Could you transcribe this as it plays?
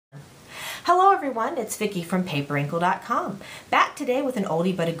everyone, it's Vicki from paperinkle.com. Back today with an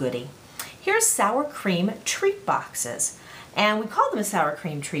oldie but a goodie. Here's sour cream treat boxes. And we call them sour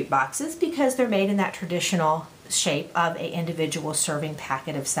cream treat boxes because they're made in that traditional shape of an individual serving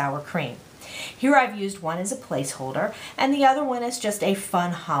packet of sour cream. Here I've used one as a placeholder and the other one is just a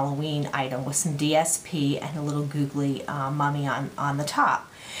fun Halloween item with some DSP and a little googly mummy on the top.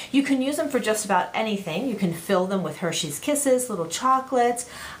 You can use them for just about anything. You can fill them with Hershey's Kisses, little chocolates,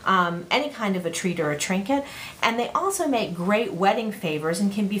 any kind of a treat or a trinket. And they also make great wedding favors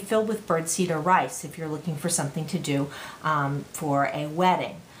and can be filled with birdseed or rice if you're looking for something to do for a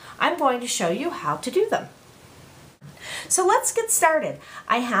wedding. I'm going to show you how to do them. So let's get started.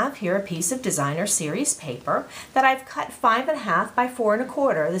 I have here a piece of designer series paper that I've cut 5.5 by 4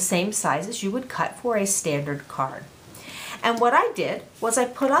 1/4, the same size as you would cut for a standard card. And what I did was I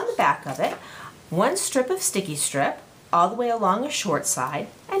put on the back of it one strip of sticky strip all the way along a short side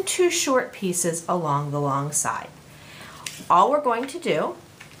and 2 short pieces along the long side. All we're going to do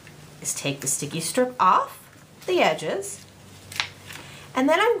is take the sticky strip off the edges, and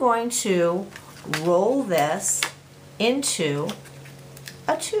then I'm going to roll this into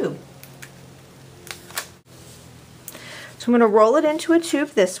a tube. So I'm going to roll it into a tube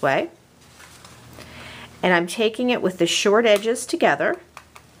this way. And I'm taking it with the short edges together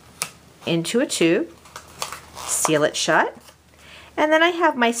into a tube, seal it shut, and then I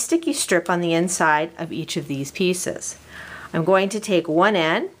have my sticky strip on the inside of each of these pieces. I'm going to take one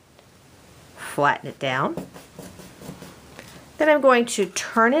end, flatten it down, then I'm going to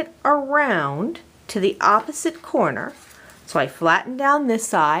turn it around to the opposite corner. So I flatten down this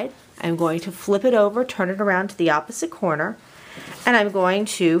side, I'm going to flip it over, turn it around to the opposite corner, and I'm going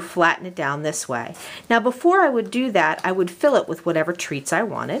to flatten it down this way. Now before I would do that, I would fill it with whatever treats I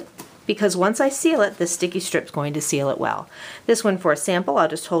wanted, because once I seal it, the sticky strip's going to seal it well. This one, for a sample, I'll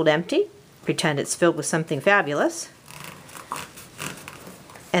just hold empty, pretend it's filled with something fabulous,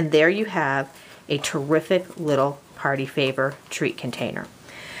 and there you have a terrific little party favor treat container.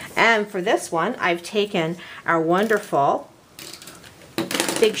 And for this one, I've taken our wonderful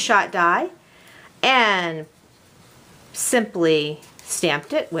Big Shot die and simply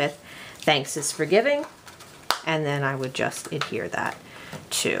stamped it with "Thanks is for giving," and then I would just adhere that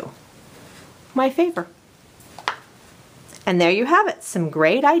to my favor. And there you have it, some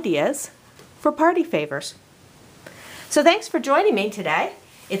great ideas for party favors. So thanks for joining me today.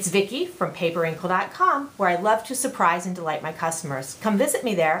 It's Vicki from paperinkle.com, where I love to surprise and delight my customers. Come visit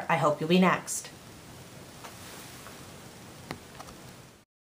me there. I hope you'll be next.